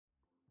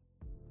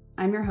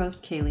I'm your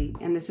host, Kaylee,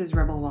 and this is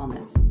Rebel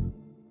Wellness.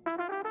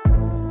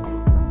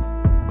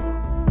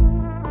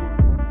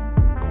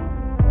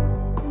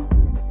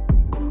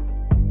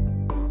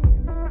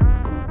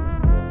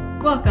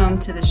 Welcome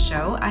to the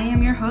show. I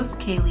am your host,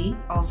 Kaylee,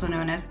 also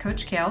known as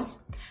Coach Kales.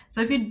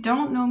 So if you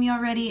don't know me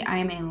already, I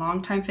am a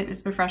longtime fitness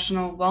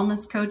professional,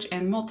 wellness coach,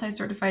 and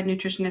multi-certified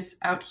nutritionist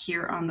out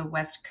here on the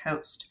West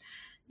Coast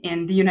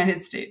in the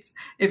United States,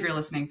 if you're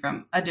listening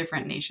from a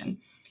different nation.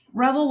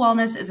 Rebel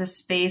Wellness is a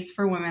space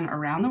for women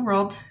around the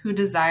world who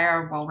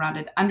desire a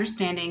well-rounded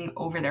understanding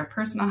over their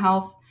personal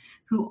health,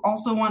 who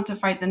also want to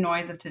fight the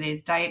noise of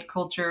today's diet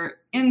culture,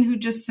 and who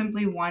just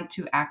simply want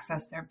to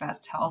access their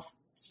best health,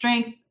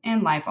 strength,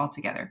 and life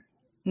altogether.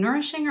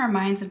 Nourishing our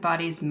minds and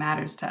bodies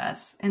matters to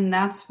us, and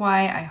that's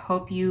why I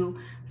hope you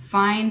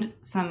find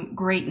some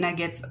great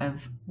nuggets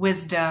of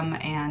wisdom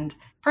and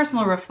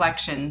personal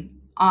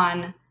reflection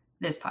on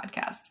this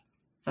podcast.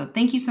 So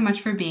thank you so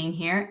much for being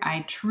here.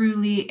 I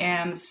truly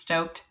am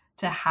stoked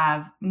to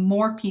have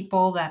more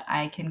people that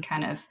I can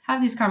kind of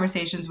have these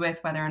conversations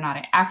with, whether or not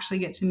I actually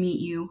get to meet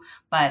you,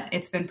 but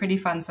it's been pretty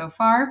fun so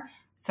far.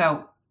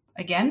 So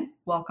again,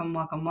 welcome.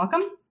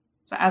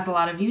 So as a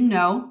lot of you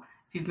know,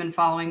 if you've been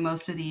following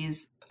most of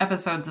these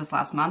episodes this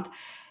last month,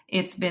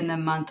 it's been the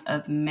month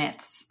of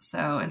myths.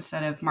 So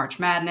instead of March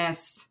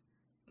Madness,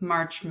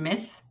 March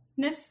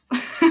Mythness.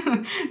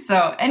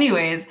 So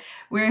anyways,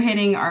 we're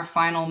hitting our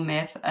final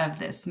myth of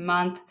this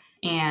month.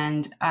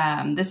 And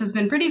this has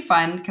been pretty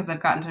fun because I've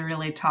gotten to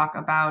really talk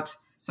about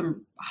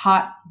some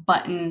hot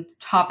button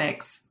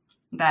topics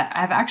that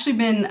have actually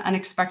been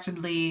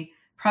unexpectedly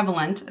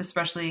prevalent,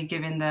 especially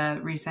given the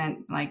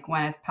recent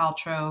Gwyneth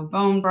Paltrow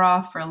bone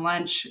broth for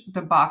lunch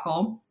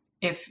debacle.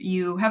 If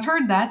you have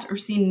heard that or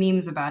seen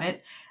memes about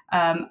it,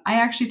 I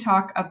actually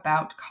talk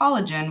about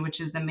collagen, which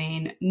is the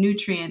main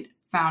nutrient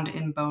found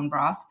in bone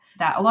broth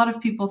that a lot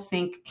of people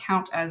think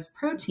count as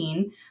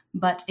protein,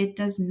 but it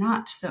does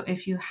not. So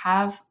if you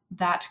have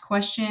that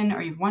question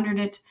or you've wondered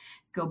it,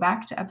 go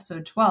back to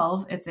episode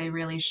 12. It's a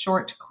really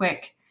short,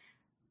 quick,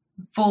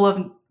 full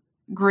of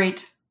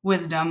great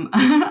wisdom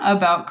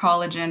about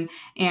collagen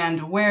and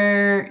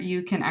where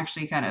you can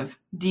actually kind of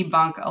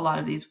debunk a lot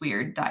of these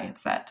weird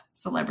diets that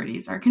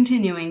celebrities are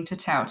continuing to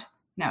tout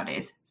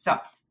nowadays. So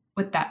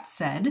with that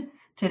said,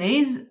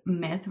 today's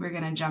myth we're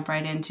going to jump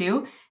right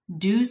into: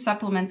 do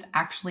supplements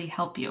actually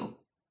help you?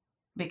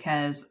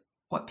 Because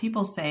what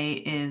people say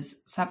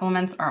is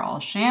supplements are all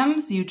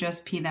shams, you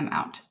just pee them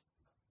out.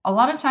 A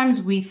lot of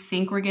times we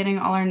think we're getting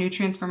all our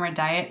nutrients from our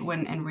diet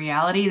when in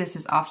reality this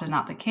is often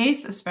not the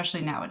case,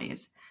 especially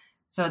nowadays.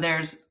 So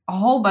there's a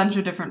whole bunch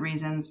of different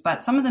reasons,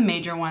 but some of the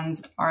major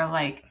ones are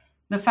like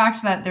the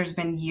fact that there's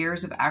been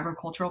years of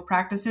agricultural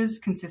practices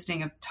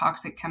consisting of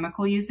toxic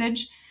chemical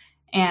usage,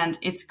 and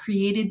it's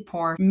created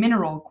poor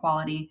mineral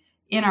quality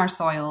in our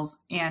soils,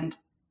 and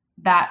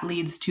that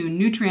leads to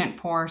nutrient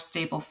poor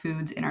staple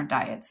foods in our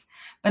diets.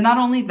 But not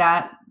only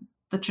that,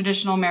 the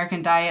traditional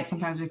American diet,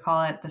 sometimes we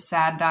call it the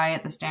SAD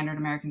diet, the standard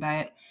American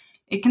diet,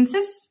 it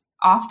consists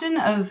often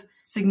of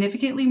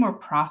significantly more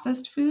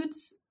processed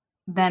foods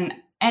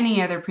than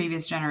any other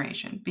previous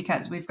generation,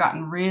 because we've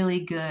gotten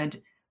really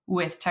good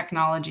with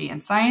technology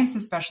and science,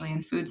 especially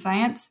in food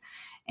science,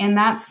 and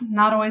that's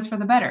not always for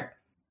the better.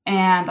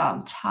 And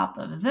on top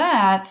of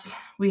that,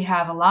 we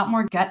have a lot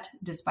more gut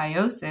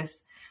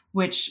dysbiosis,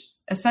 which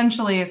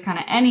essentially is kind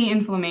of any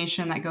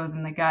inflammation that goes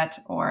in the gut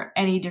or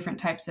any different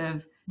types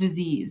of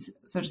disease,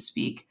 so to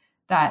speak,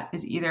 that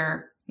is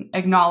either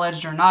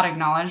acknowledged or not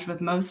acknowledged.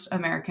 With most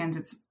Americans,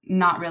 it's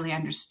not really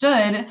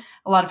understood.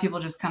 A lot of people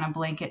just kind of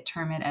blanket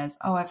term it as,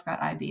 oh, I've got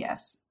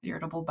IBS,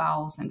 irritable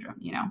bowel syndrome,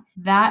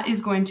 That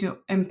is going to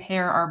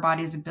impair our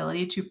body's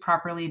ability to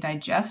properly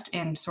digest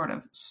and sort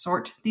of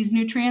sort these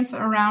nutrients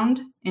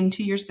around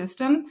into your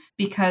system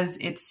because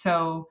it's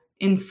so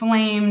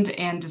inflamed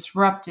and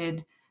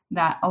disrupted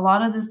that a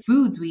lot of the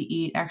foods we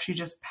eat actually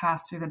just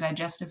pass through the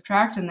digestive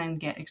tract and then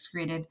get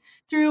excreted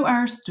through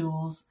our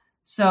stools.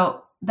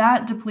 So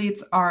that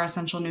depletes our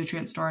essential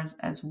nutrient stores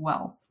as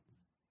well.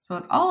 So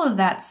with all of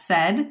that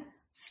said,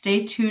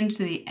 stay tuned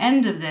to the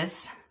end of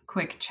this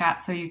quick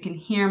chat so you can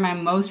hear my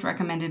most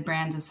recommended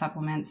brands of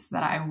supplements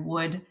that I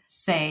would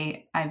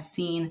say I've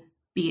seen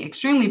be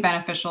extremely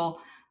beneficial,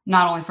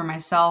 not only for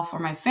myself or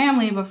my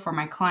family, but for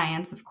my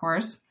clients, of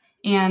course.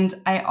 And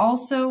I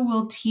also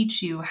will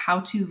teach you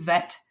how to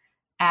vet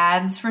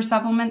ads for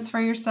supplements for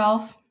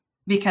yourself,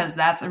 because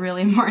that's a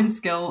really important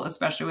skill,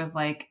 especially with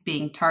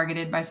being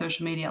targeted by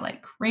social media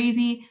like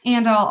crazy.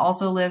 And I'll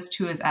also list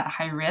who is at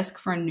high risk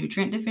for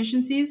nutrient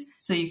deficiencies,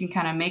 so you can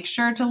kind of make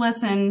sure to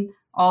listen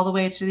all the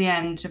way to the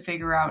end to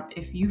figure out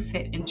if you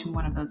fit into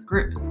one of those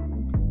groups.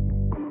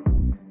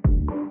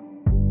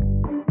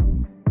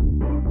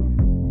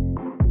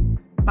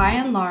 By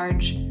and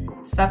large,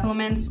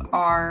 supplements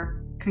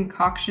are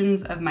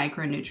concoctions of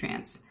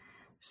micronutrients.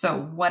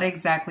 So what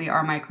exactly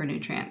are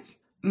micronutrients?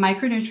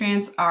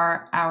 Micronutrients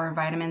are our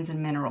vitamins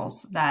and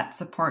minerals that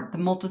support the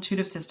multitude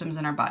of systems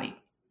in our body.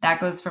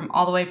 That goes from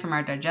all the way from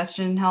our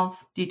digestion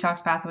health,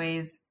 detox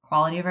pathways,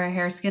 quality of our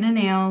hair, skin, and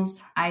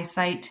nails,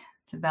 eyesight,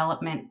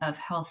 development of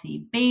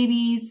healthy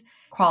babies,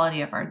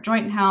 quality of our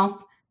joint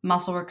health,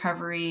 muscle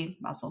recovery,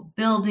 muscle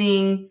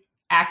building,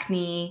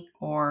 acne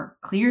or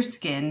clear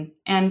skin,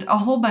 and a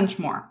whole bunch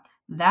more.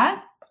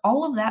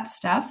 All of that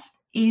stuff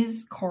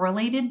is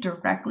correlated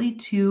directly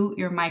to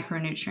your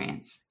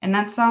micronutrients. And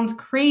that sounds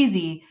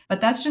crazy,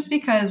 but that's just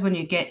because when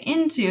you get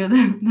into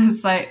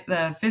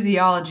the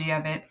physiology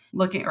of it,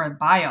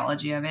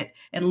 biology of it,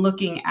 and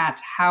looking at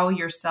how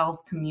your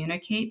cells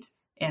communicate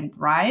and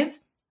thrive,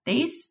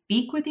 they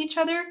speak with each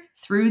other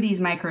through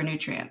these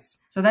micronutrients.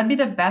 So that'd be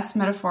the best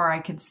metaphor I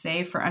could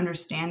say for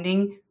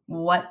understanding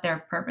what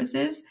their purpose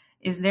is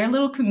they're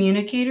little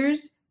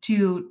communicators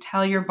to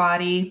tell your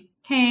body,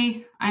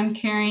 hey, I'm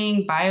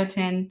carrying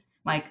biotin,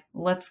 like,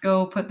 let's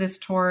go put this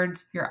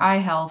towards your eye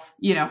health.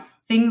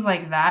 Things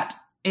like that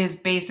is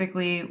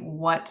basically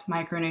what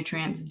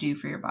micronutrients do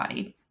for your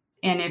body.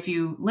 And if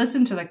you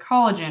listen to the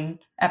collagen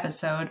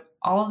episode,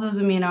 all of those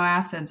amino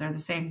acids are the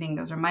same thing.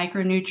 Those are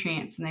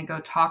micronutrients, and they go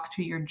talk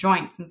to your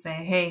joints and say,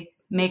 hey,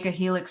 make a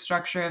helix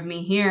structure of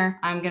me here.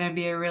 I'm going to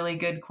be a really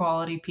good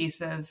quality piece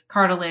of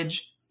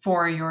cartilage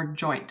for your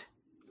joint.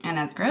 And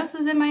as gross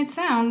as it might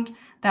sound,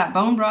 that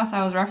bone broth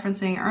I was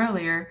referencing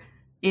earlier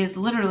is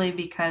literally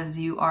because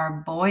you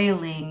are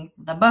boiling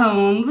the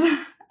bones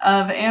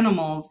of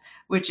animals,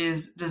 which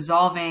is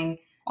dissolving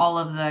all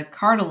of the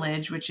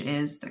cartilage, which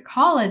is the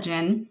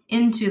collagen,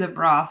 into the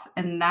broth.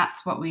 And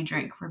that's what we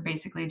drink. We're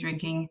basically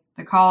drinking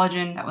the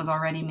collagen that was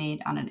already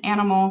made on an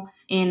animal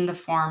in the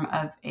form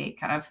of a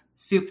kind of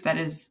soup that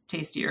is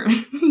tastier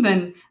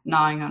than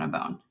gnawing on a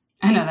bone.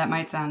 I know that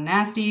might sound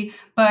nasty,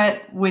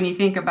 but when you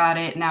think about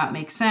it, now it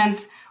makes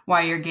sense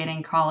why you're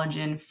getting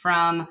collagen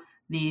from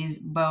these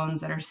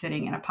bones that are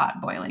sitting in a pot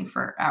boiling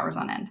for hours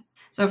on end.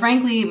 So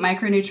frankly,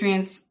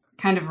 micronutrients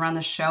kind of run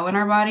the show in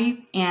our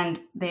body, and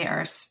they are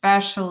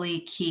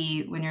especially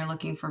key when you're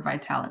looking for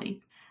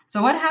vitality.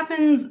 So what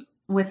happens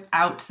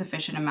without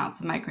sufficient amounts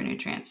of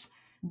micronutrients?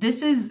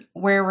 This is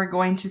where we're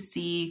going to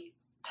see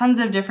tons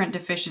of different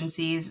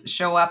deficiencies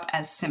show up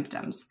as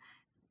symptoms.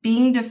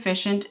 Being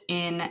deficient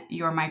in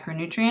your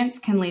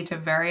micronutrients can lead to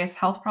various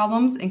health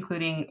problems,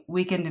 including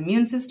weakened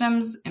immune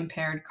systems,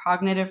 impaired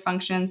cognitive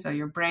function, so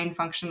your brain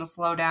function will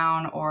slow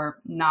down or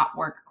not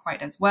work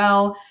quite as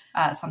well.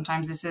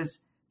 Sometimes this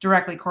is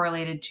directly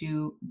correlated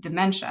to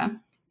dementia,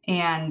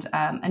 and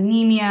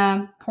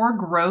anemia, poor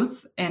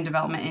growth and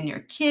development in your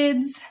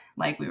kids,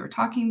 like we were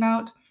talking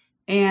about,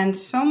 and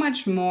so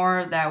much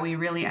more that we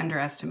really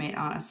underestimate,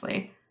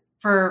 honestly.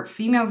 For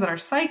females that are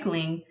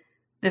cycling,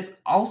 this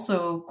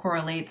also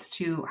correlates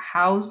to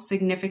how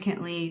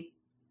significantly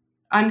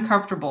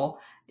uncomfortable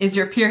is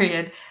your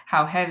period,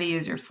 how heavy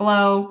is your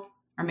flow,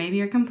 or maybe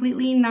you're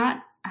completely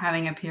not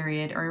having a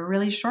period or a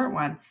really short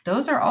one.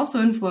 Those are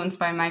also influenced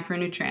by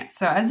micronutrients.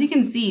 So as you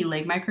can see,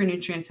 like,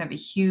 micronutrients have a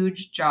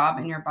huge job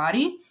in your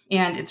body,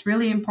 and it's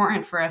really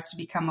important for us to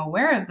become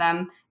aware of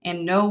them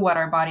and know what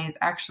our body is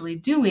actually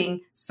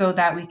doing so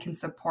that we can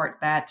support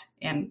that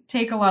and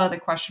take a lot of the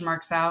question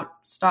marks out.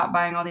 Stop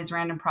buying all these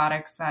random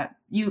products that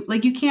you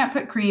can't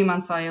put cream on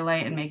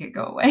cellulite and make it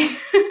go away.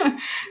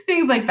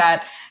 Things like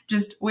that.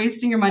 Just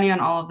wasting your money on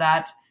all of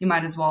that. You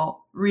might as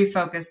well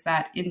refocus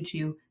that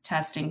into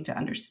testing to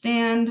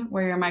understand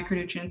where your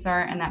micronutrients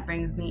are. And that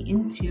brings me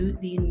into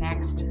the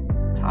next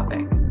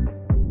topic.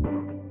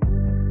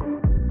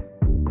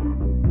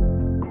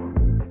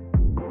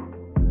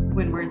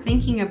 When we're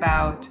thinking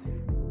about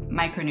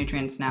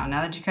micronutrients now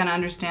that you kind of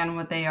understand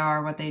what they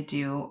are, what they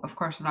do, of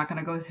course, I'm not going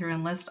to go through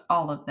and list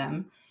all of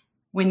them.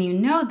 When you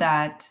know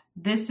that,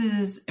 this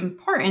is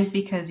important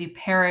because you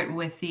pair it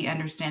with the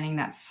understanding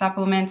that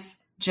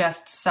supplements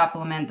just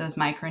supplement those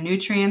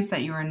micronutrients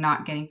that you are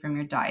not getting from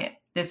your diet.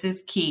 This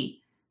is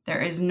key.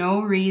 There is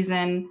no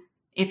reason,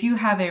 if you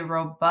have a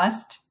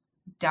robust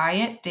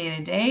diet day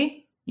to day,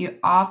 you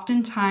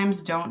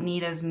oftentimes don't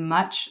need as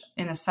much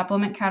in the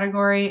supplement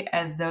category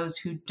as those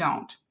who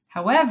don't.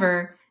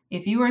 However,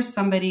 if you are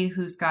somebody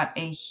who's got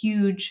a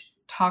huge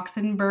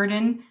toxin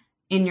burden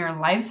in your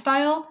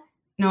lifestyle,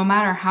 no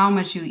matter how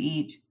much you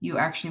eat, you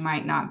actually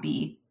might not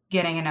be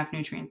getting enough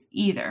nutrients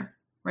either.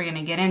 We're going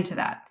to get into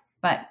that.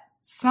 But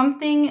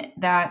something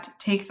that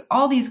takes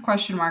all these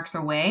question marks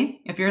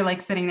away, if you're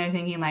like sitting there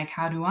thinking like,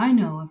 how do I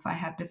know if I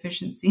have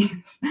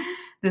deficiencies?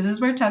 This is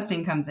where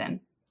testing comes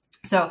in.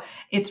 So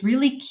it's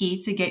really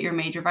key to get your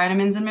major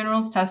vitamins and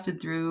minerals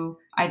tested through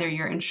either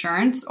your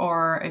insurance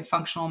or a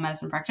functional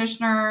medicine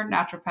practitioner,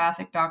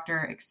 naturopathic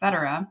doctor,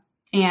 etc.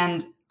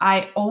 And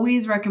I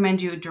always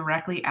recommend you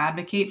directly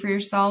advocate for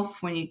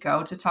yourself when you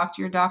go to talk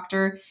to your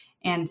doctor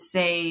and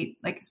say,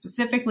 like,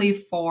 specifically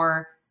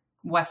for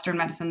Western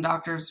medicine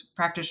doctors,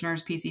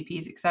 practitioners,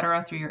 PCPs,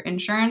 etc., through your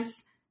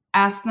insurance,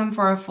 ask them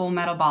for a full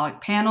metabolic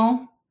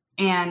panel,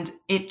 and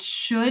it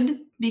should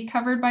be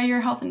covered by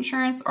your health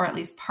insurance, or at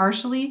least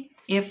partially.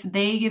 If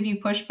they give you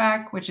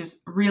pushback, which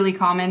is really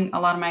common, a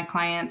lot of my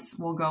clients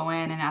will go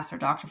in and ask their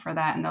doctor for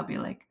that, and they'll be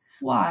like,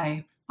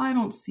 why? I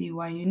don't see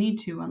why you need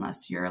to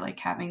unless you're like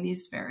having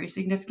these very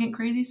significant,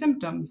 crazy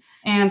symptoms.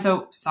 And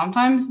so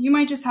sometimes you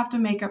might just have to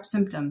make up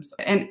symptoms.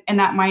 And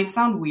that might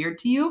sound weird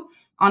to you.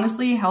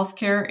 Honestly,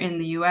 healthcare in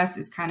the US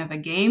is kind of a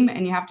game,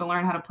 and you have to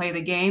learn how to play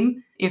the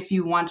game if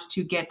you want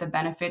to get the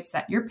benefits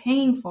that you're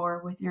paying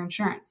for with your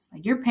insurance.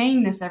 Like, you're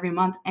paying this every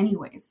month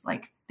anyways.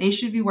 Like, they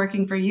should be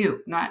working for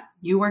you, not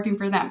you working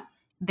for them.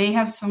 They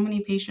have so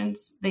many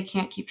patients, they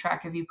can't keep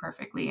track of you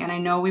perfectly. And I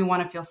know we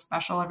want to feel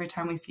special every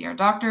time we see our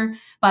doctor,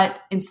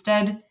 but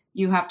instead,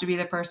 you have to be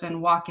the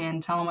person, walk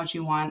in, tell them what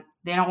you want.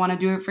 They don't want to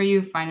do it for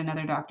you, find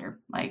another doctor.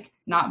 Like,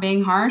 not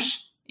being harsh.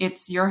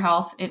 It's your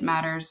health. It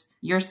matters.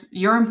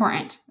 You're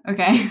important.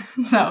 Okay.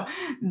 So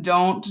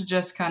don't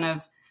just kind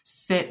of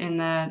sit in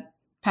the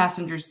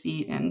passenger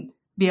seat and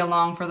be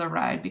along for the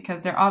ride,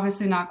 because they're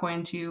obviously not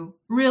going to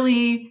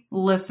really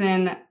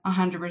listen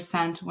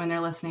 100% when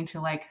they're listening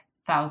to like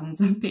thousands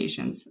of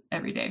patients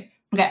every day.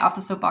 Okay, off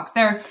the soapbox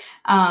there.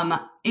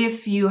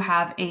 If you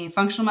have a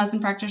functional medicine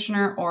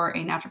practitioner or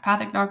a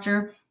naturopathic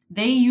doctor,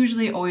 they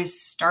usually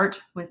always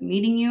start with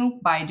meeting you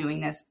by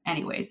doing this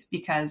anyways,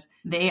 because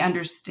they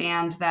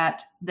understand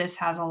that this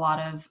has a lot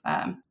of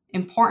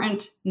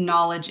important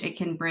knowledge it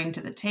can bring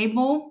to the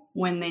table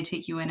when they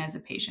take you in as a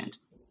patient.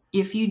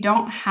 If you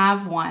don't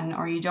have one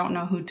or you don't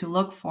know who to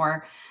look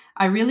for,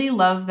 I really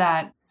love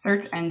that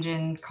search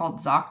engine called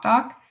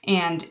ZocDoc,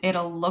 and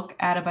it'll look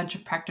at a bunch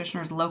of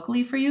practitioners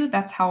locally for you.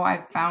 That's how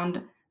I've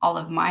found all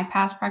of my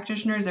past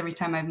practitioners every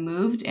time I've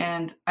moved.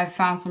 And I've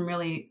found some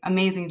really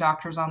amazing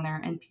doctors on there,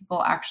 and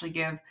people actually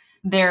give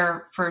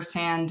their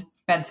firsthand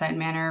bedside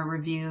manner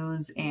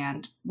reviews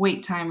and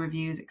wait time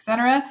reviews,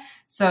 etc.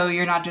 So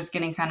you're not just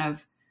getting kind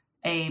of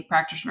a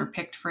practitioner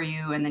picked for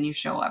you and then you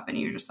show up and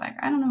you're just like,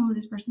 I don't know who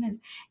this person is.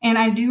 And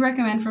I do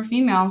recommend for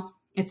females,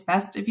 it's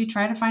best if you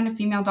try to find a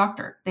female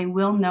doctor. They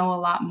will know a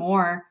lot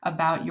more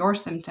about your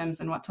symptoms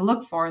and what to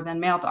look for than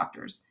male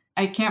doctors.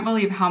 I can't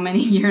believe how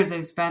many years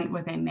I've spent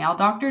with a male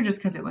doctor just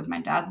because it was my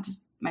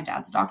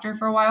dad's doctor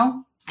for a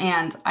while.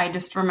 And I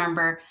just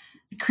remember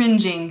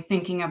cringing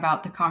thinking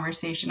about the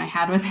conversation I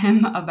had with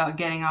him about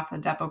getting off the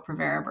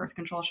Depo-Provera birth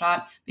control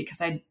shot,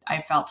 because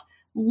I felt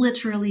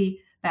literally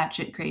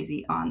batshit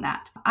crazy on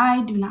that.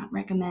 I do not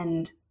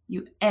recommend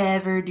you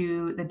ever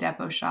do the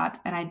Depo shot,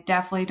 and I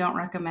definitely don't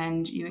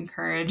recommend you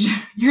encourage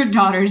your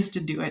daughters to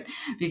do it,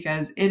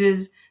 because it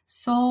is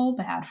so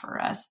bad for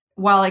us.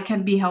 While it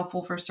can be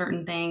helpful for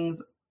certain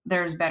things,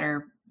 there's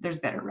better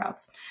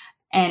routes.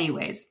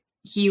 Anyways,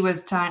 he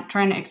was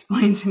trying to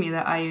explain to me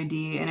the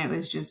IUD, and it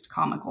was just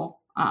comical.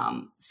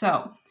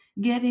 So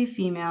get a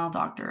female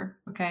doctor,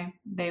 okay?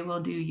 They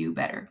will do you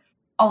better.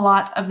 A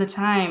lot of the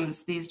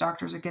times, these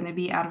doctors are going to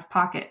be out of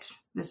pocket.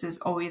 This is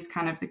always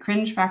kind of the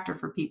cringe factor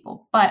for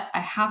people. But I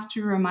have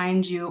to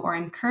remind you or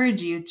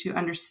encourage you to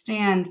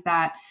understand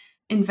that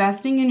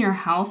investing in your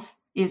health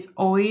is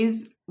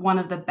always one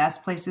of the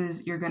best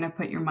places you're going to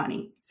put your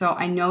money. So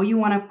I know you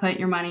want to put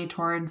your money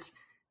towards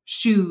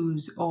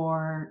shoes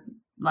or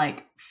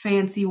like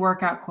fancy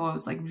workout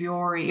clothes like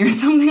Vuori or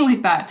something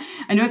like that.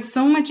 I know it's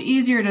so much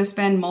easier to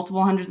spend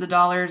multiple hundreds of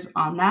dollars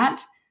on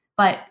that,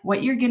 but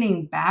what you're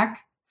getting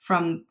back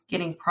from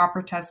getting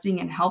proper testing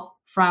and help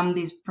from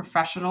these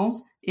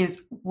professionals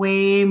is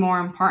way more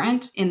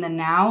important in the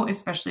now,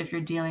 especially if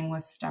you're dealing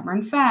with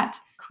stubborn fat,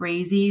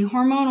 crazy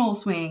hormonal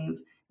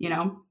swings,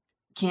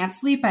 can't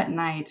sleep at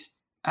night,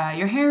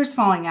 your hair is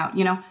falling out,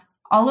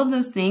 all of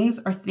those things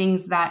are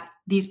things that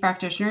these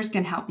practitioners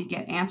can help you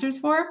get answers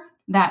for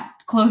that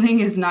clothing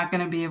is not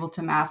going to be able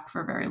to mask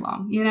for very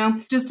long,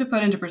 just to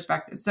put into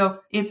perspective. So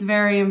it's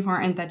very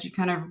important that you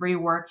kind of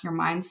rework your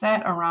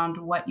mindset around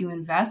what you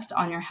invest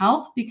on your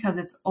health, because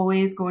it's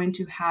always going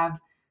to have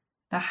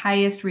the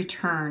highest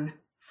return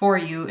for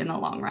you in the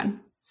long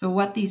run. So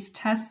what these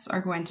tests are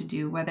going to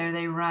do, whether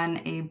they run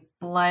a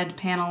blood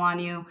panel on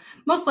you,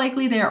 most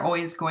likely they're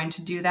always going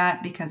to do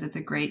that because it's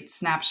a great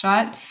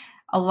snapshot.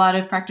 A lot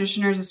of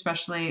practitioners,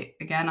 especially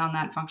again on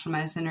that functional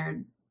medicine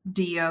or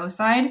DO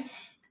side,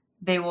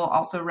 they will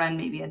also run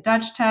maybe a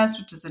Dutch test,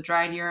 which is a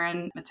dried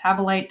urine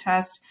metabolite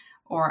test,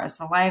 or a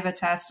saliva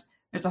test.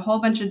 There's a whole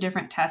bunch of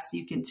different tests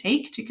you can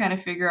take to kind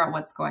of figure out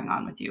what's going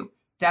on with you.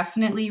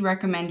 Definitely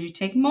recommend you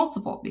take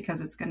multiple, because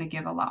it's going to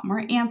give a lot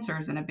more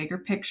answers and a bigger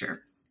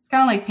picture. It's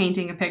kind of like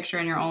painting a picture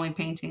and you're only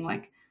painting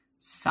like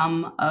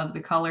some of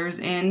the colors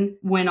in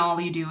when all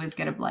you do is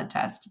get a blood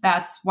test.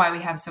 That's why we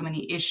have so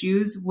many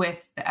issues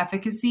with the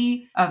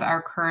efficacy of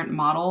our current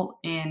model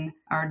in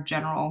our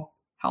general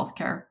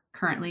healthcare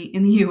currently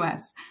in the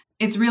US.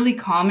 It's really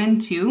common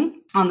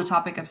too, on the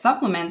topic of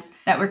supplements,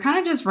 that we're kind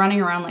of just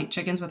running around like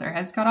chickens with our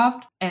heads cut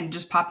off and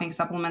just popping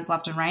supplements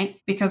left and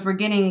right, because we're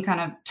getting kind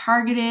of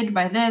targeted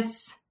by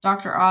this.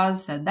 Dr.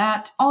 Oz said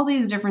that. All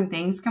these different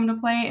things come to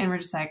play, and we're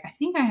just like, I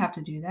think I have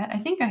to do that. I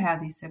think I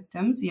have these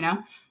symptoms,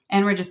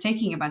 and we're just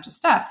taking a bunch of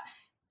stuff.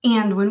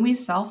 And when we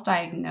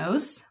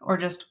self-diagnose or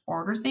just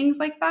order things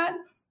like that,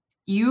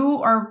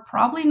 you are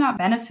probably not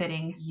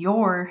benefiting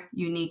your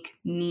unique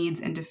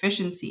needs and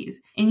deficiencies,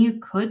 and you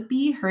could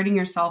be hurting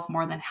yourself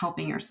more than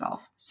helping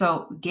yourself.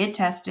 So get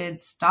tested,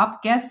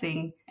 stop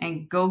guessing,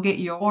 and go get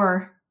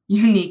your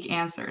unique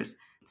answers.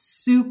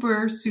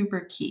 Super,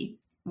 super key.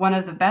 one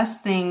of the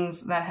best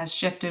things that has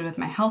shifted with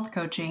my health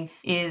coaching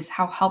is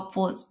how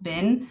helpful it's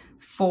been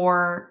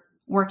for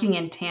working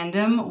in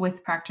tandem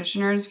with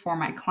practitioners for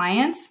my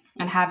clients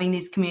and having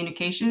these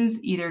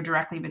communications either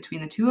directly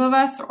between the two of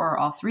us or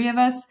all three of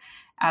us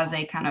as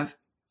a kind of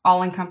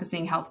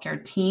all-encompassing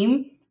healthcare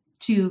team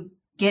to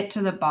get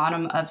to the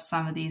bottom of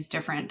some of these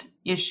different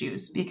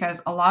issues.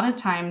 Because a lot of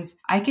times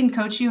I can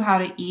coach you how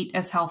to eat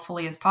as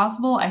healthfully as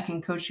possible. I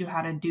can coach you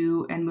how to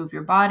do and move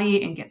your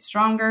body and get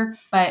stronger.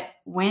 But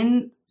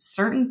when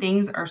certain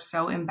things are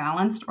so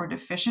imbalanced or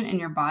deficient in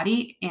your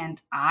body,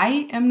 and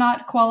I am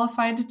not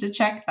qualified to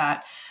check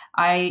that,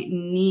 I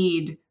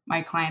need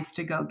my clients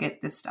to go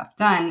get this stuff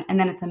done. And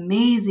then it's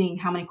amazing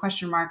how many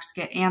question marks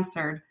get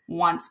answered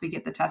once we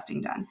get the testing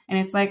done. And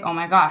it's like, oh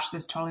my gosh,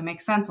 this totally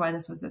makes sense why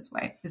this was this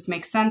way. This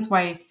makes sense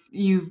why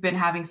you've been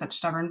having such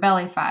stubborn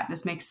belly fat.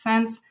 This makes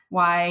sense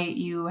why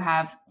you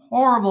have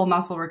horrible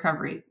muscle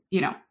recovery.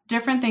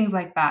 Different things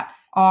like that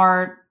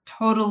are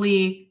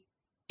totally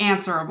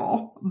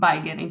answerable by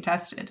getting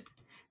tested.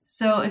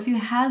 So if you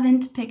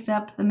haven't picked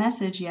up the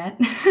message yet,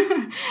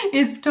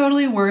 it's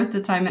totally worth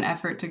the time and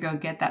effort to go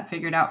get that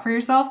figured out for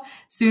yourself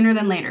sooner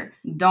than later.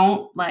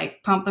 Don't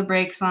pump the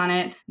brakes on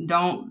it.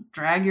 Don't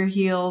drag your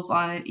heels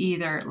on it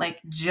either.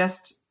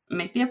 Just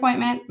make the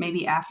appointment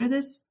maybe after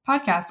this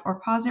podcast or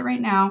pause it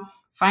right now.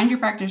 Find your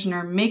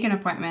practitioner, make an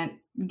appointment,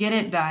 get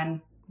it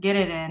done, get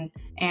it in.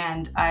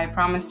 And I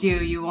promise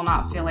you will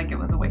not feel like it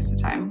was a waste of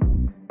time.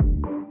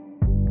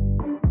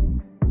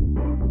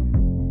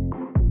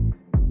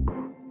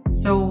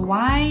 So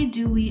why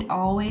do we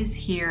always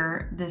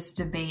hear this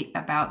debate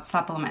about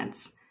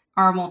supplements?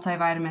 Are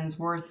multivitamins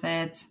worth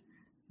it?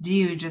 Do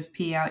you just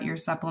pee out your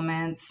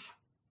supplements?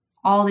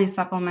 All these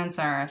supplements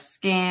are a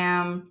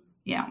scam.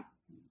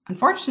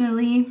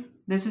 Unfortunately,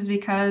 this is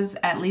because,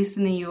 at least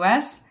in the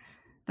US,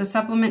 the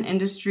supplement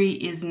industry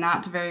is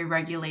not very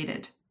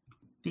regulated.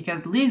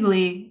 Because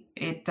legally,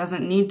 it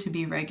doesn't need to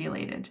be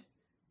regulated.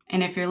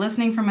 And if you're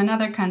listening from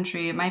another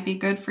country, it might be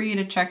good for you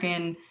to check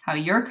in how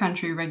your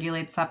country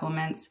regulates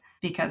supplements,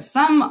 because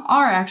some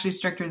are actually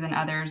stricter than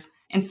others,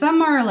 and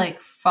some are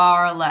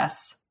far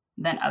less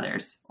than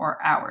others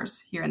or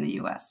ours here in the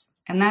US.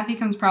 And that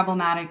becomes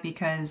problematic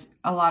because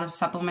a lot of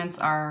supplements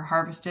are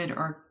harvested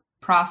or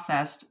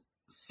processed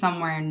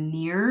somewhere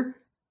near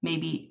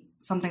maybe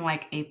something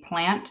like a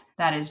plant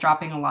that is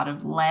dropping a lot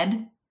of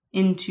lead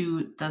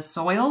into the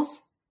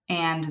soils.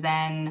 And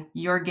then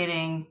you're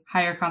getting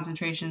higher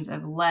concentrations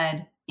of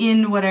lead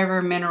in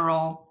whatever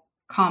mineral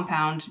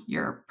compound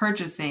you're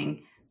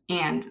purchasing.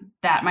 And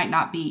that might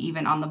not be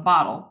even on the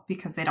bottle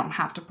because they don't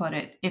have to put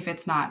it if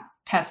it's not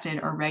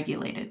tested or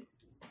regulated.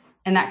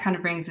 And that kind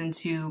of brings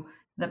into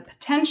the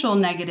potential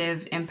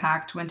negative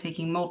impact when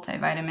taking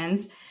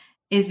multivitamins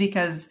is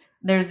because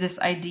there's this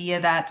idea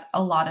that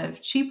a lot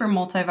of cheaper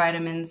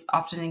multivitamins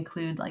often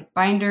include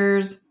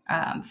binders,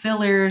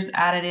 fillers,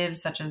 additives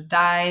such as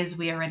dyes.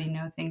 We already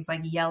know things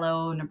like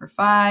yellow, number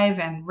 5,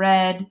 and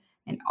red,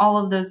 and all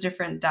of those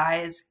different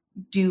dyes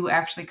do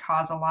actually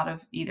cause a lot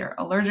of either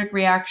allergic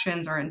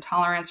reactions or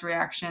intolerance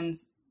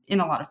reactions in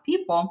a lot of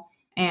people.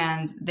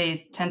 And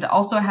they tend to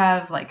also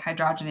have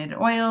hydrogenated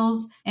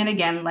oils. And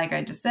again, like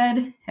I just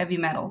said, heavy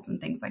metals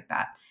and things like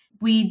that.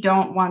 We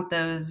don't want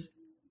those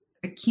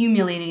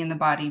accumulating in the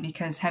body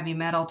because heavy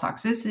metal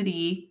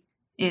toxicity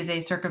is a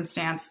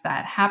circumstance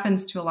that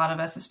happens to a lot of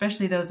us,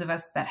 especially those of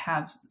us that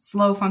have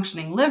slow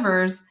functioning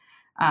livers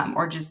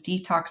or just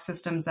detox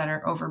systems that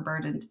are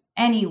overburdened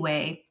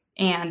anyway.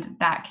 And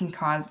that can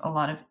cause a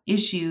lot of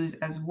issues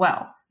as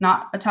well.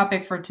 Not a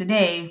topic for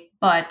today,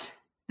 but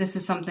this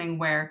is something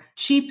where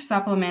cheap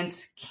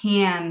supplements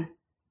can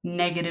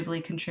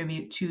negatively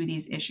contribute to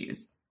these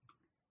issues.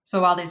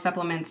 So while these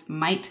supplements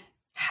might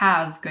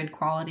have good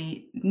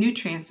quality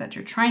nutrients that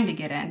you're trying to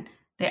get in,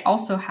 they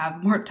also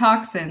have more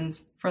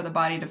toxins for the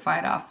body to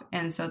fight off.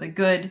 And so the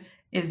good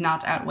is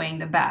not outweighing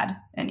the bad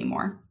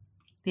anymore.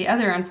 The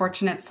other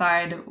unfortunate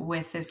side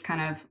with this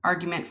kind of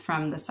argument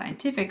from the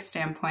scientific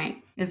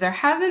standpoint is there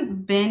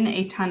hasn't been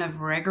a ton of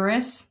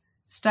rigorous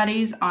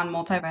studies on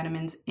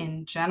multivitamins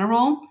in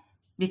general,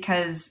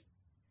 because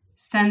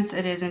since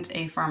it isn't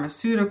a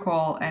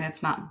pharmaceutical and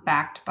it's not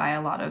backed by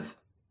a lot of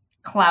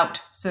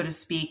clout, so to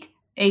speak,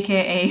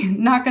 aka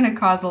not going to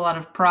cause a lot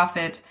of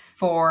profit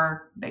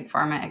for big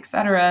pharma,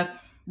 etc.,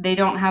 they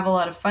don't have a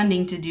lot of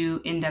funding to do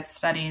in-depth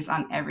studies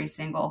on every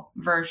single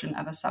version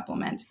of a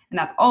supplement. And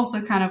that's also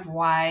kind of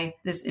why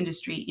this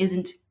industry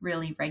isn't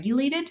really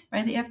regulated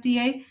by the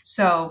FDA.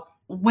 So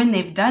when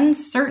they've done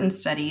certain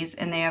studies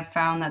and they have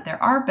found that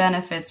there are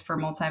benefits for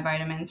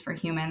multivitamins for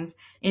humans,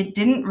 it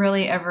didn't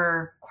really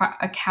ever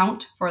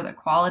account for the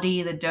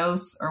quality, the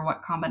dose, or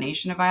what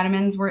combination of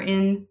vitamins were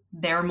in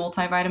their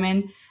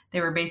multivitamin.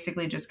 They were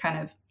basically just kind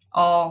of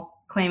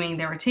all claiming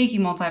they were taking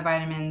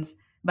multivitamins,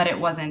 but it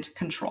wasn't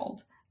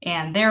controlled.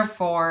 And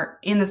therefore,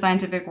 in the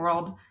scientific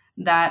world,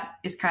 that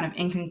is kind of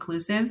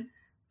inconclusive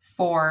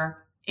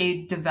for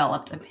a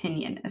developed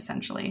opinion,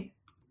 essentially.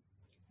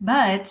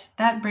 But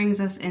that brings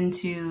us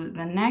into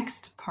the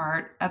next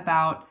part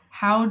about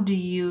how do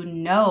you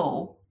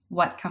know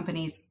what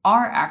companies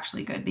are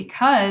actually good,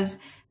 because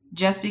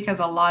just because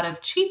a lot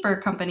of cheaper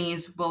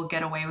companies will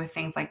get away with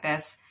things like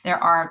this, there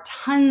are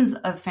tons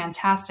of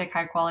fantastic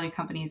high quality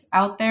companies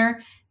out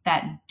there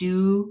that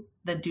do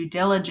the due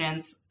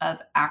diligence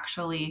of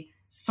actually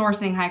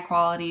sourcing high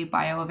quality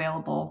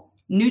bioavailable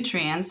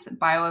nutrients.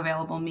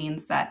 Bioavailable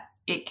means that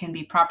it can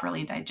be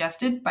properly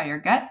digested by your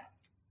gut,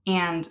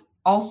 and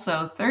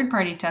also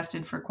third-party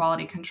tested for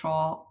quality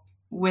control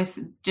with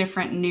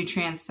different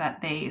nutrients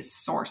that they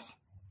source.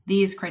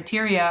 These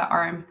criteria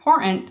are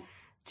important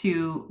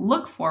to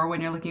look for when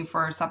you're looking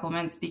for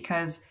supplements,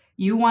 because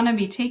you want to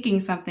be taking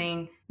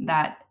something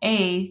that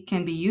A,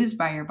 can be used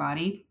by your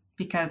body,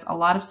 because a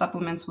lot of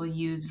supplements will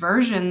use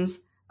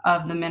versions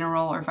of the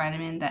mineral or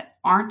vitamin that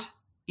aren't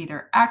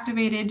either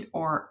activated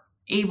or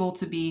able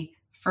to be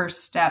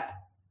first step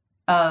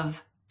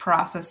of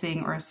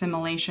processing or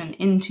assimilation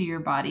into your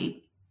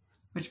body,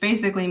 which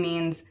basically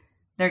means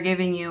they're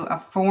giving you a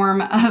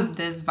form of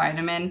this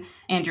vitamin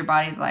and your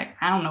body's like,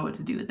 I don't know what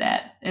to do with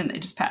that. And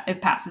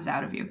it passes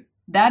out of you.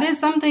 That is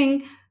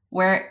something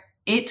where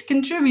it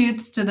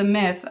contributes to the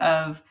myth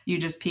of you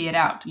just pee it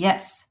out.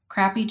 Yes,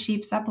 crappy,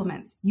 cheap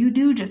supplements, you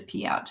do just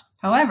pee out.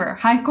 However,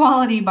 high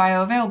quality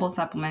bioavailable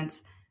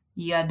supplements,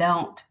 you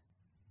don't.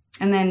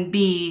 And then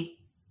B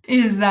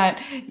is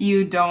that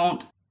you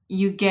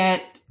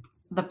get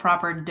the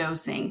proper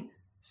dosing.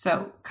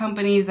 So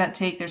companies that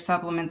take their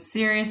supplements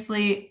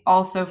seriously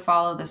also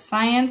follow the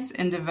science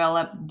and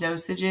develop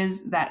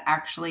dosages that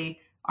actually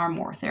are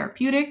more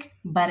therapeutic.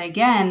 But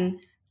again,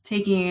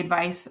 taking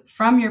advice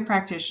from your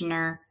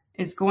practitioner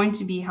is going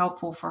to be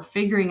helpful for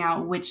figuring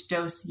out which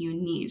dose you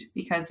need,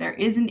 because there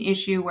is an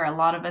issue where a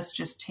lot of us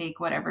just take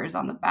whatever is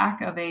on the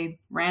back of a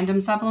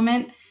random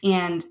supplement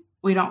and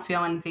we don't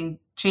feel anything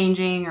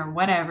changing or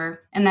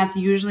whatever. And that's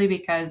usually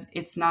because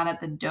it's not at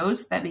the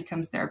dose that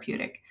becomes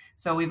therapeutic.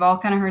 So we've all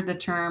kind of heard the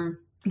term,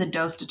 the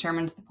dose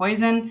determines the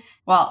poison.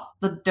 Well,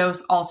 the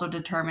dose also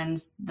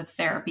determines the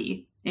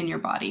therapy in your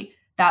body.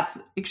 That's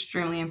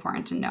extremely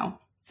important to know.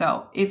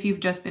 So if you've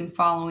just been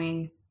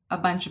following a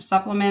bunch of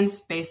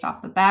supplements based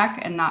off the back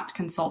and not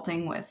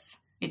consulting with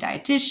a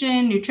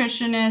dietitian,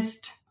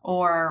 nutritionist,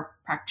 or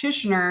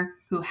practitioner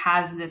who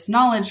has this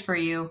knowledge for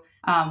you,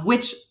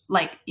 which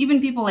like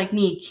even people like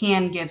me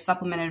can give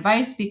supplement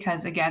advice,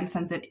 because again,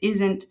 since it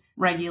isn't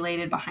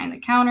regulated behind the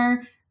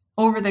counter,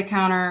 over the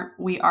counter,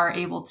 we are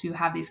able to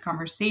have these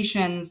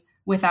conversations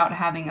without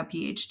having a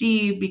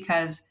PhD,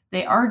 because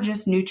they are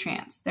just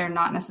nutrients. They're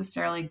not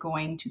necessarily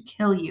going to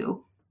kill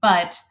you,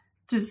 but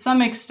to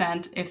some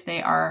extent, if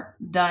they are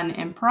done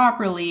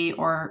improperly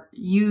or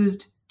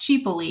used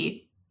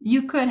cheaply,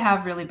 you could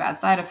have really bad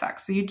side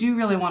effects. So you do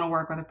really want to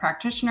work with a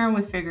practitioner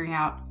with figuring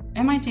out,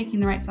 am I taking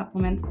the right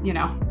supplements?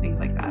 Things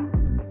like that.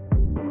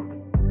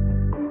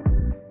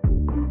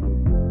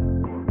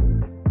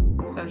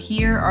 So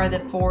here are the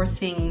 4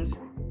 things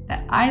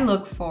that I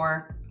look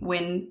for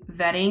when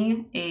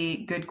vetting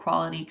a good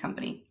quality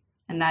company.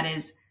 And that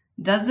is,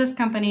 does this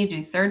company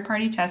do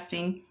third-party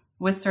testing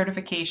with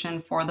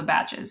certification for the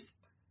batches?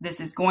 This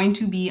is going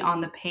to be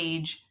on the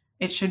page.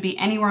 It should be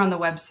anywhere on the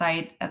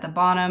website at the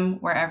bottom,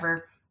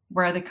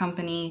 where the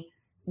company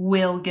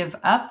will give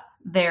up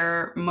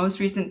their most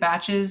recent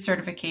batches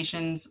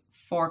certifications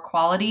for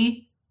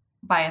quality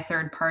by a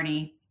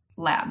third-party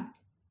lab.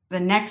 The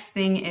next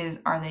thing is,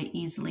 are they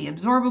easily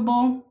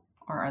absorbable,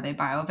 or are they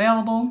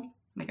bioavailable?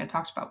 Like I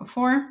talked about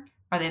before,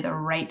 are they the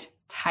right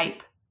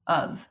type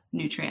of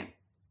nutrient?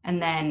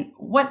 And then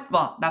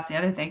that's the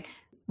other thing.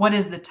 What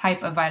is the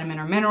type of vitamin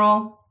or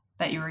mineral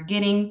that you are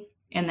getting?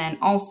 And then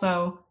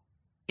also,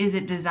 is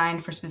it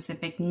designed for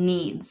specific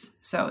needs?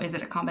 So is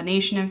it a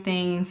combination of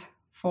things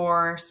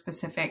for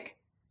specific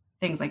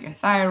things like your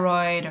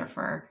thyroid or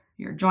for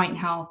your joint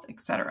health,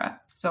 etc.?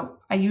 So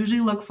I usually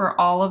look for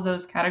all of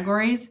those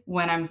categories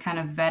when I'm kind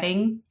of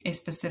vetting a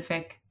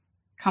specific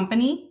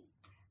company.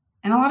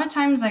 And a lot of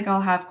times,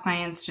 I'll have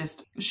clients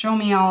just show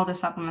me all the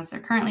supplements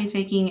they're currently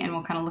taking, and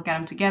we'll kind of look at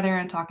them together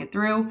and talk it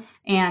through.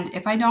 And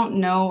if I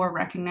don't know or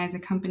recognize a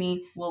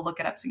company, we'll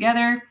look it up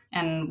together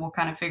and we'll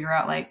kind of figure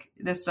out,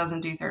 this doesn't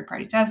do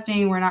third-party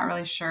testing. We're not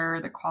really sure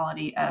the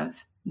quality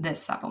of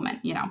this supplement,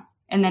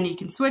 And then you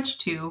can switch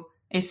to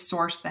a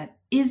source that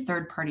is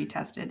third-party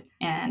tested.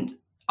 And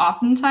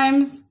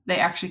oftentimes, they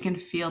actually can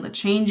feel the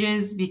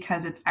changes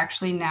because it's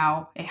actually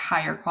now a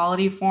higher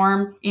quality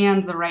form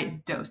and the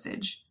right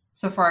dosage.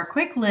 So for a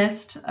quick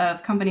list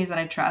of companies that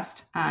I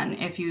trust, and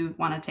if you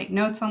want to take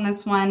notes on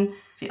this one,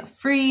 feel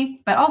free.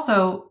 But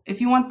also,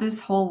 if you want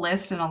this whole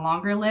list and a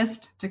longer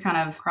list to kind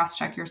of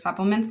cross-check your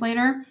supplements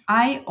later,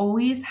 I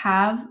always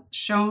have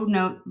show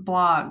note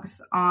blogs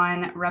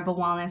on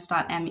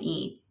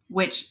rebelwellness.me,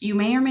 which you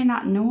may or may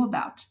not know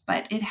about,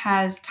 but it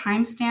has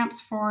timestamps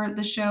for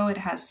the show. It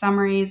has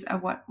summaries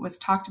of what was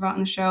talked about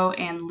in the show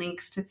and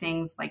links to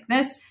things like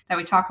this that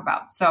we talk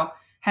about. So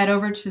head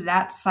over to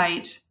that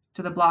site,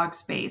 to the blog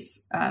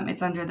space.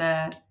 It's under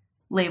the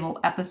label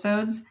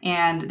episodes,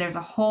 and there's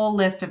a whole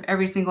list of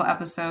every single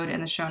episode in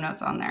the show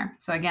notes on there.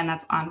 So again,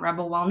 that's on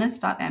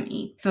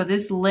rebelwellness.me. So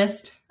this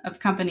list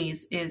of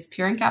companies is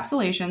Pure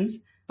Encapsulations,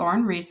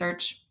 Thorne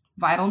Research,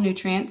 Vital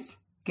Nutrients,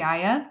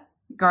 Gaia,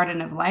 Garden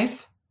of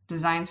Life,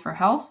 Designs for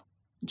Health,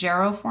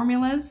 Jarrow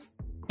Formulas,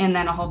 and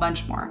then a whole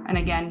bunch more. And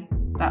again,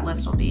 that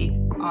list will be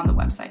on the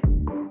website.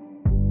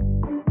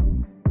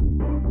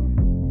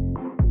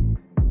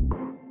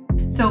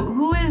 So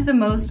who is the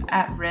most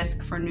at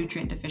risk for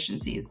nutrient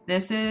deficiencies?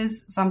 This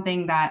is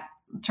something that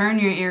turn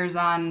your ears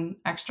on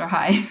extra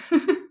high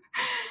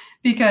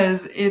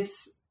because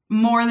it's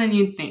more than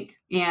you'd think.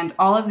 And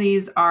all of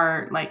these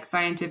are like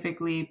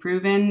scientifically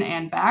proven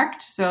and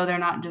backed. So they're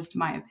not just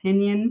my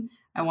opinion.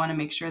 I want to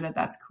make sure that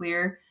that's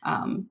clear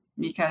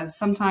because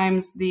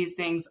sometimes these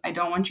things, I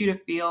don't want you to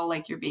feel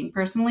like you're being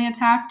personally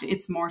attacked.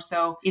 It's more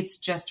so, it's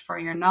just for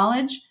your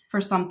knowledge,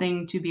 for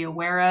something to be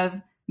aware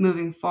of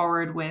moving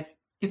forward with.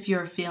 If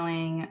you're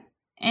feeling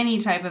any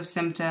type of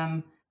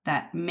symptom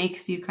that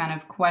makes you kind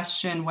of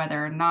question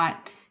whether or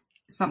not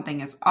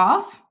something is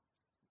off,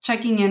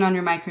 checking in on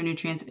your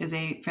micronutrients is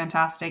a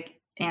fantastic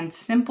and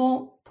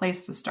simple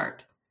place to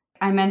start.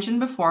 I mentioned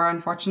before,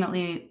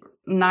 unfortunately,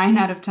 9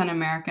 out of 10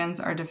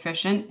 Americans are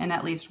deficient in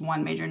at least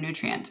one major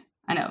nutrient.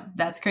 I know,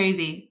 that's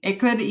crazy.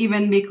 It could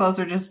even be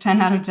closer, just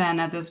 10 out of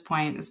 10 at this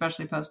point,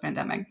 especially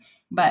post-pandemic.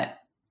 But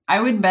I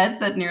would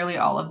bet that nearly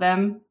all of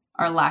them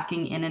are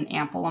lacking in an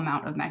ample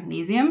amount of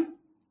magnesium.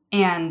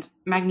 And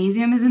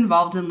magnesium is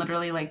involved in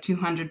literally like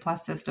 200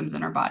 plus systems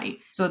in our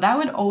body. So that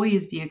would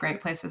always be a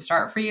great place to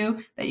start for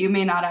you, that you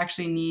may not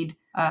actually need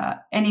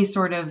any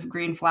sort of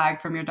green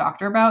flag from your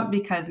doctor about,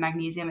 because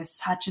magnesium is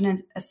such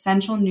an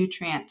essential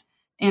nutrient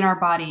in our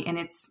body. And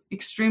it's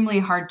extremely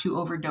hard to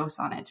overdose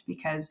on it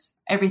because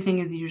everything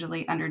is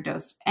usually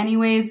underdosed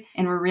anyways.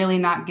 And we're really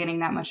not getting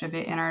that much of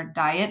it in our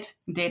diet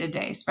day to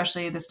day,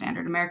 especially the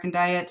standard American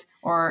diet,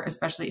 or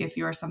especially if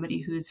you are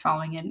somebody who's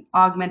following an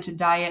augmented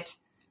diet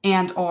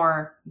and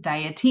or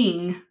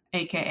dieting,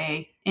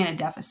 aka in a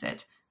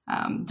deficit.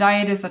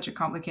 Diet is such a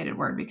complicated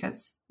word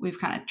because we've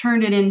kind of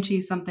turned it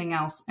into something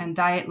else. And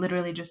diet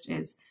literally just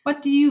is,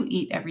 what do you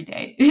eat every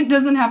day? It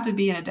doesn't have to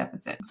be in a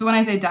deficit. So when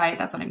I say diet,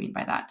 that's what I mean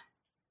by that.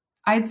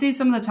 I'd say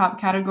some of the top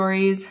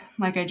categories,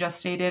 like I just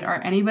stated, are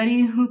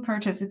anybody who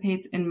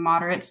participates in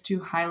moderate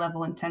to high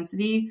level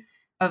intensity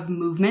of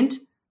movement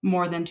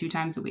more than 2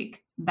 times a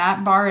week.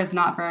 That bar is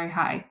not very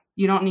high.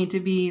 You don't need to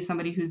be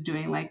somebody who's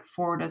doing like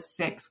 4 to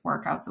 6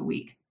 workouts a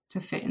week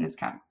to fit in this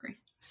category.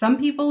 Some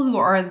people who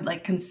are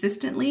like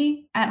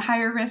consistently at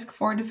higher risk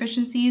for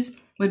deficiencies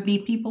would be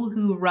people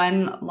who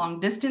run long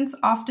distance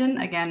often.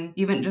 Again,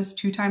 even just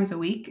 2 times a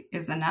week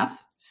is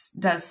enough.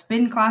 Does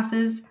spin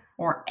classes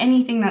or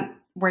anything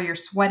where you're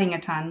sweating a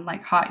ton,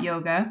 like hot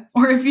yoga,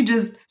 or if you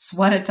just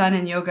sweat a ton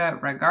in yoga,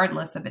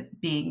 regardless of it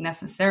being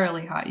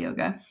necessarily hot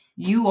yoga,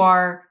 you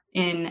are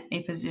in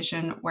a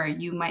position where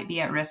you might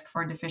be at risk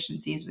for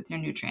deficiencies with your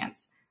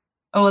nutrients.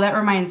 Oh, that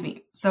reminds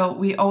me. So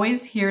we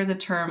always hear the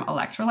term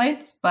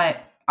electrolytes,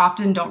 but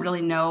often don't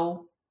really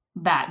know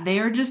that they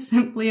are just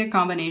simply a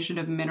combination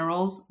of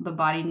minerals the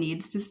body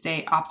needs to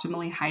stay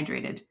optimally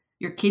hydrated.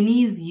 Your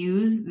kidneys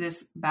use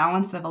this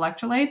balance of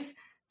electrolytes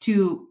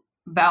to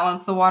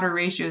balance the water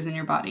ratios in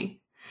your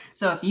body.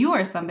 So if you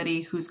are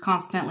somebody who's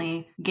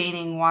constantly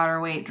gaining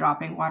water weight,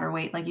 dropping water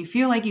weight, like you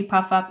feel like you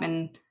puff up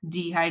and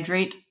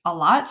dehydrate a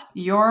lot,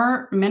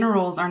 your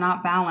minerals are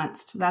not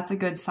balanced. That's a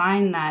good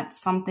sign that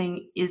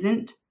something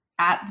isn't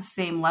at the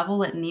same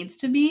level it needs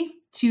to be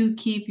to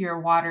keep your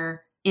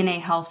water in a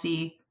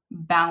healthy,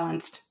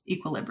 balanced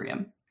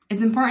equilibrium.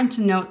 It's important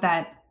to note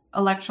that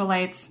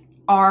electrolytes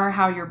are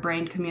how your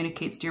brain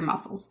communicates to your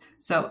muscles.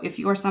 So if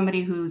you are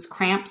somebody who's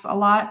cramps a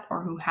lot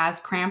or who has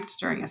cramped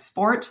during a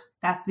sport,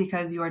 that's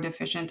because you are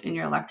deficient in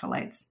your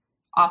electrolytes.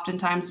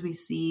 Oftentimes we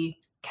see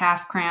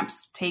calf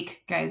cramps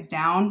take guys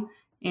down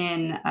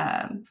in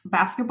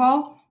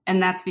basketball,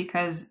 and that's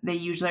because they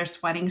usually are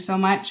sweating so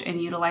much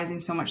and utilizing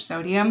so much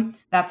sodium.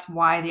 That's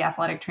why the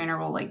athletic trainer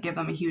will like give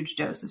them a huge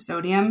dose of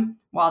sodium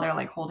while they're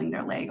like holding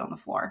their leg on the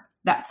floor.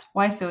 That's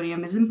why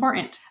sodium is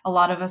important. A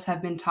lot of us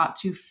have been taught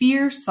to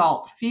fear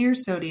salt, fear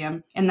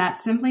sodium, and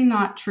that's simply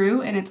not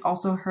true. And it's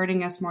also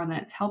hurting us more than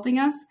it's helping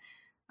us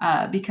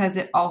because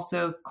it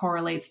also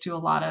correlates to a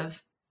lot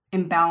of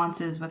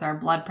imbalances with our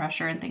blood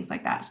pressure and things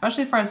like that,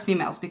 especially for us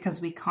females,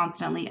 because we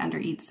constantly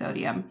undereat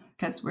sodium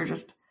because we're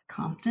just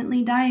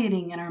constantly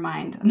dieting in our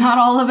mind. Not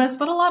all of us,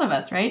 but a lot of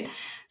us, right?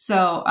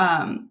 So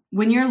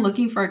when you're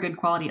looking for a good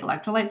quality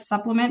electrolyte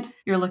supplement,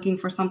 you're looking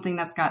for something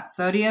that's got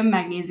sodium,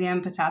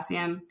 magnesium,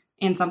 potassium,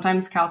 and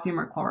sometimes calcium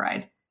or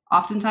chloride.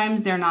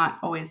 Oftentimes, they're not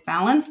always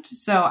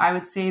balanced. So I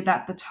would say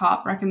that the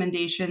top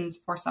recommendations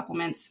for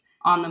supplements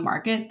on the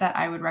market that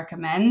I would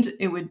recommend,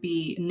 it would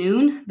be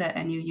Nuun, the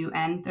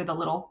N-U-U-N. They're the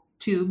little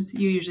tubes.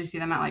 You usually see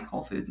them at like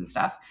Whole Foods and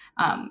stuff.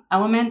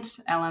 Element,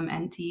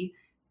 LMNT.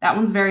 That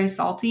one's very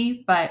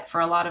salty, but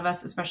for a lot of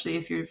us, especially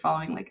if you're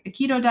following like a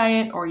keto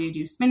diet or you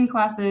do spin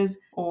classes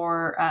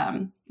or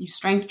you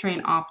strength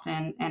train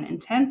often and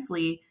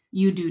intensely,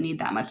 you do need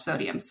that much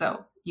sodium.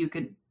 So you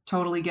could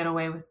totally get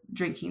away with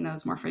drinking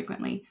those more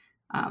frequently.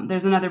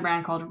 There's another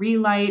brand called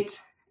Relight,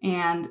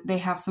 and they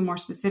have some more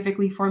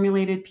specifically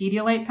formulated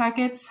Pedialyte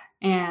packets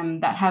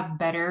and that have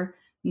better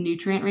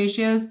nutrient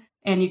ratios.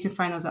 and you can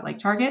find those at like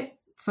Target.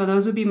 So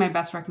those would be my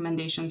best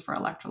recommendations for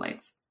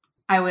electrolytes.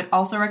 I would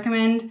also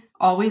recommend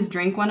always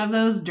drink one of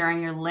those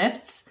during your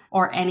lifts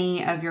or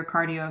any of your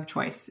cardio of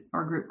choice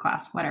or group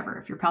class, whatever.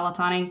 If you're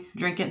Pelotoning,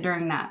 drink it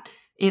during that.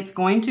 It's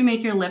going to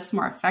make your lifts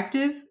more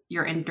effective,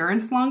 your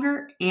endurance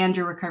longer, and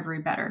your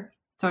recovery better.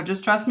 So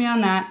just trust me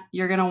on that.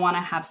 You're going to want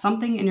to have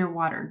something in your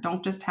water.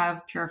 Don't just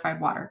have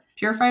purified water.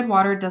 Purified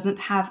water doesn't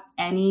have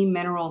any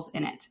minerals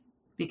in it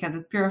because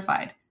it's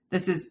purified.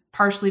 This is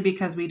partially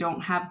because we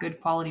don't have good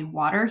quality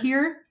water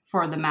here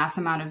for the mass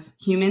amount of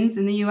humans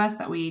in the US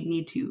that we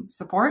need to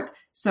support.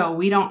 So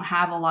we don't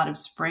have a lot of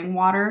spring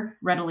water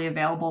readily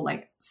available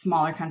like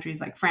smaller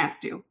countries like France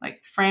do.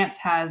 Like France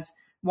has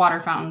water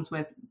fountains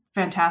with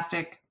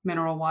fantastic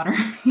mineral water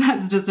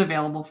that's just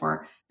available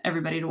for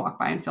everybody to walk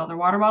by and fill their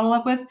water bottle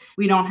up with.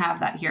 We don't have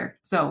that here.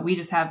 So we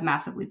just have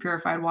massively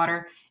purified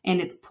water, and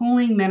it's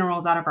pulling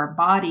minerals out of our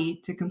body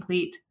to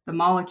complete the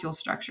molecule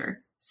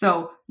structure.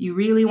 So you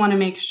really want to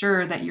make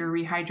sure that you're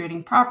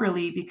rehydrating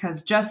properly,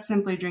 because just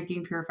simply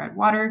drinking purified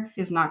water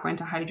is not going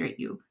to hydrate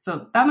you.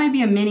 So that might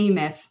be a mini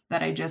myth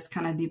that I just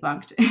kind of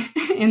debunked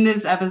in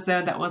this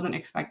episode that wasn't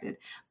expected.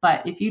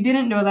 But if you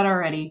didn't know that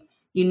already,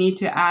 you need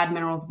to add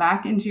minerals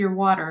back into your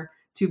water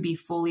to be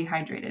fully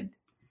hydrated.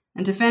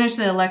 And to finish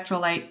the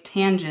electrolyte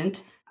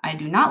tangent, I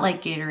do not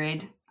like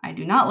Gatorade. I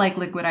do not like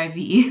Liquid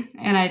IV,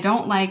 and I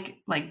don't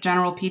like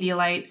General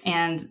Pedialyte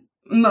and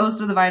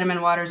most of the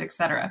vitamin waters,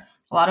 etc.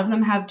 A lot of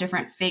them have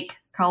different fake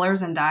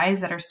colors and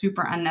dyes that are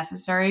super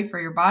unnecessary for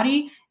your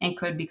body and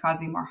could be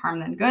causing more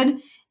harm than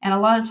good. And a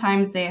lot of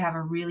times they have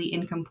a really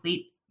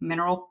incomplete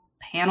mineral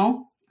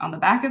panel on the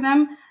back of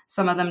them.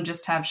 Some of them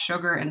just have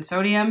sugar and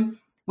sodium,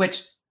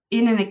 which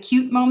in an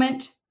acute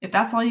moment, if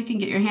that's all you can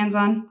get your hands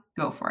on,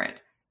 go for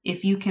it.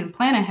 If you can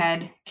plan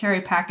ahead, carry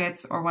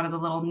packets or one of the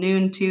little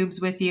Noon tubes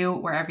with you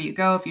wherever you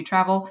go. If you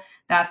travel,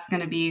 that's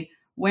going to be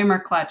way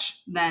more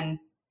clutch than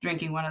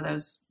drinking one of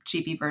those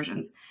cheapy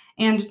versions.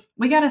 And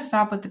we got to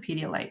stop with the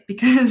Pedialyte,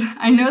 because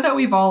I know that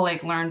we've all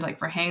learned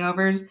for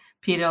hangovers,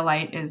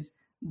 Pedialyte is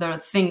the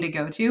thing to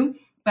go to.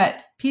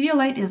 But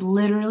Pedialyte is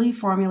literally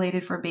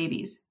formulated for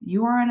babies.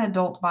 You are an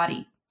adult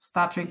body.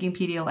 Stop drinking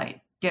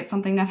Pedialyte. Get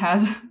something that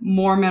has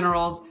more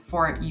minerals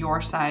for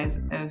your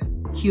size of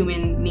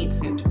human meat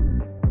suit.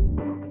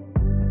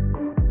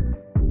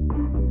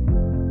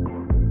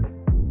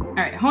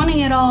 All right,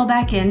 honing it all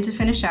back in to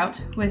finish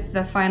out with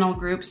the final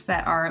groups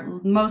that are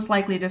most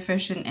likely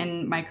deficient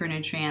in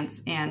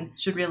micronutrients and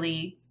should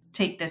really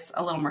take this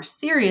a little more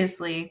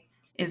seriously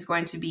is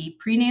going to be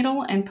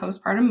prenatal and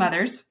postpartum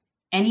mothers.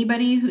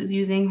 Anybody who's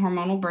using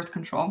hormonal birth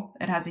control,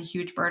 it has a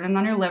huge burden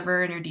on your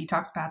liver and your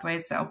detox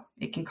pathways, so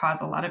it can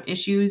cause a lot of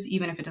issues,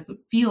 even if it doesn't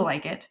feel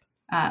like it.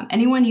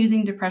 Anyone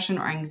using depression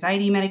or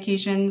anxiety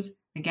medications,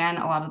 again,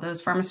 a lot of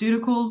those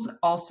pharmaceuticals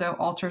also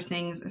alter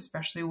things,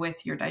 especially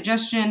with your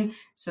digestion,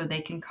 so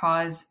they can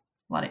cause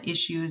a lot of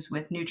issues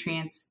with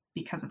nutrients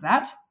because of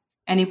that.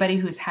 Anybody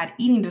who's had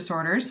eating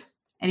disorders,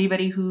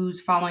 anybody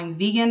who's following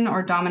vegan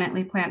or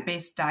dominantly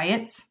plant-based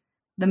diets,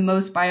 the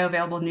most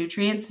bioavailable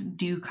nutrients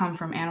do come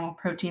from animal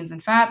proteins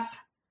and fats.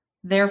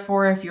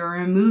 Therefore, if you're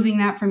removing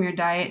that from your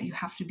diet, you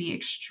have to be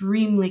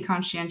extremely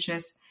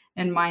conscientious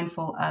and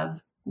mindful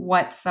of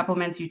what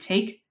supplements you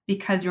take,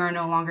 because you are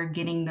no longer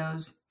getting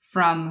those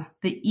from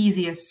the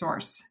easiest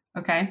source,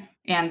 okay?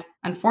 And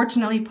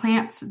unfortunately,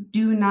 plants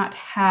do not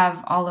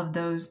have all of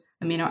those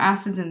amino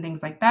acids and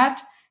things like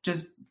that,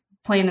 just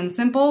plain and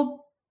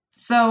simple.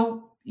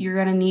 So you're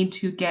going to need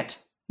to get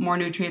more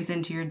nutrients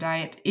into your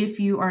diet if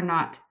you are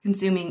not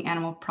consuming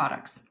animal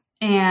products.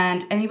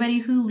 And anybody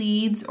who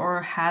leads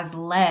or has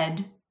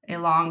led a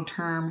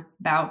long-term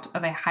bout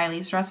of a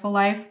highly stressful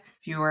life,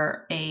 if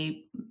you're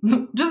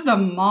just a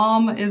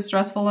mom is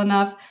stressful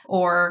enough,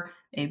 or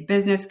a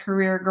business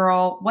career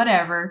girl,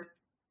 whatever,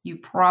 you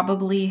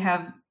probably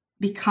have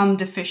become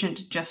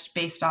deficient just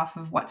based off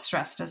of what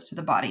stress does to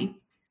the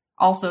body.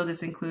 Also,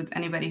 this includes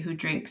anybody who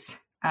drinks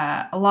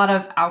a lot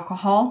of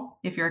alcohol.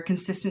 If you're a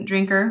consistent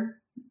drinker,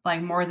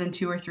 like more than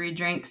 2 or 3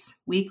 drinks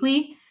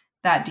weekly,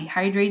 that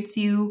dehydrates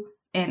you.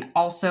 And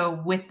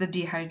also with the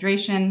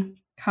dehydration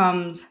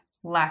comes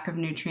lack of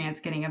nutrients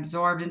getting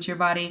absorbed into your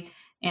body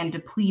and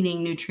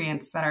depleting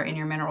nutrients that are in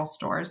your mineral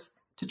stores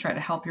to try to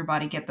help your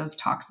body get those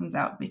toxins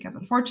out, because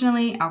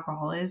unfortunately,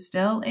 alcohol is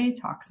still a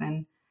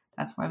toxin.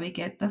 That's why we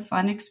get the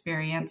fun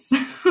experience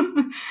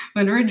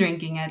when we're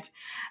drinking it.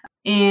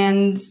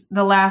 And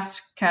the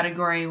last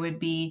category would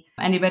be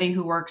anybody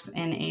who works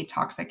in a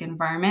toxic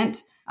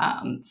environment,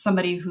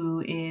 somebody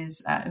who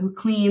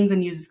cleans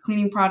and uses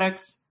cleaning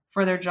products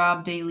for their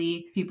job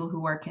daily, people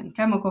who work in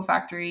chemical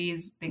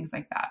factories, things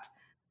like that.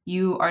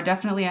 You are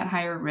definitely at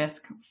higher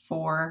risk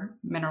for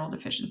mineral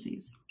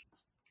deficiencies.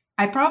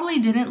 I probably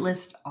didn't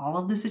list all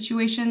of the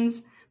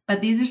situations,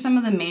 but these are some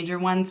of the major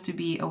ones to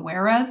be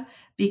aware of,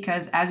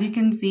 because as you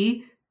can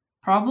see,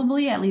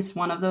 probably at least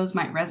one of those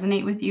might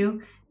resonate with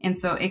you. And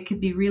so it could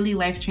be really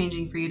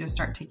life-changing for you to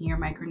start taking your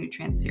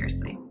micronutrients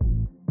seriously.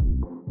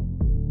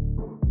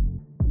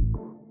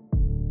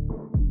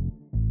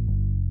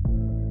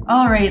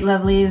 All right,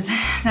 lovelies,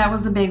 that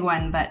was a big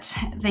one, but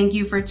thank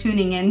you for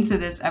tuning in to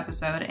this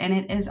episode, and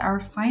it is our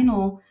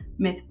final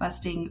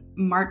Myth-Busting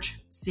March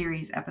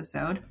series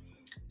episode.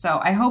 So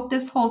I hope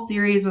this whole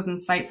series was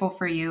insightful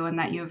for you and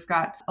that you've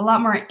got a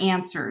lot more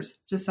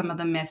answers to some of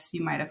the myths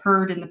you might have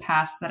heard in the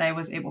past that I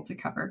was able to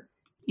cover.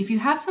 If you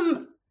have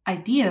some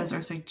ideas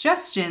or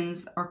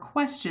suggestions or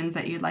questions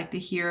that you'd like to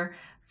hear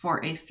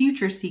for a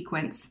future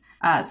sequence,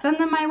 send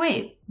them my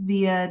way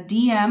via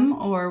DM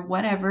or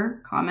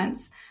whatever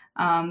comments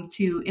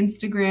to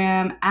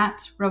Instagram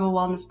at Rebel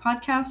Wellness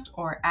Podcast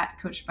or at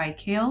Coached by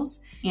Kales.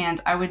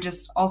 And I would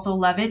just also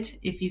love it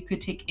if you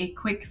could take a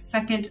quick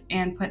second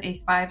and put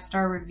a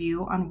 5-star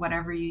review on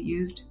whatever you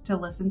used to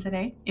listen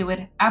today. It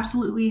would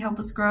absolutely help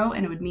us grow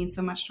and it would mean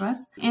so much to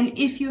us. And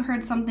if you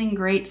heard something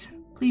great,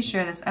 please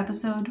share this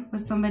episode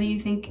with somebody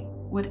you think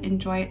would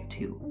enjoy it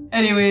too.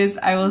 Anyways,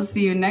 I will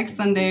see you next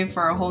Sunday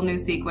for a whole new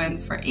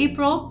sequence for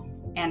April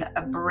and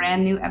a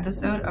brand new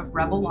episode of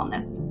Rebel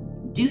Wellness.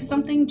 Do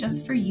something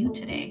just for you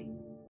today.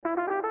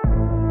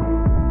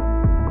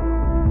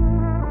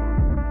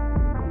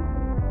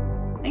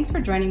 Thanks for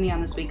joining me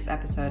on this week's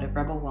episode of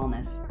Rebel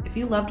Wellness. If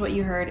you loved what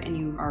you heard and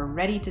you are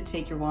ready to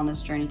take your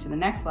wellness journey to the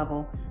next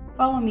level,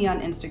 follow me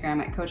on Instagram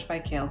at Coached by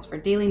Kales for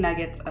daily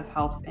nuggets of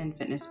health and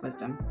fitness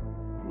wisdom.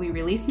 We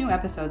release new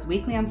episodes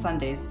weekly on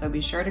Sundays, so be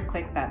sure to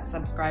click that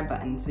subscribe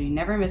button so you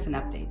never miss an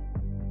update.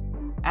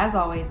 As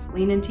always,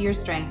 lean into your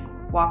strength,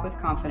 walk with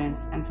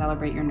confidence, and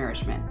celebrate your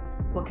nourishment.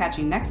 We'll catch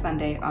you next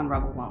Sunday on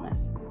Rebel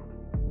Wellness.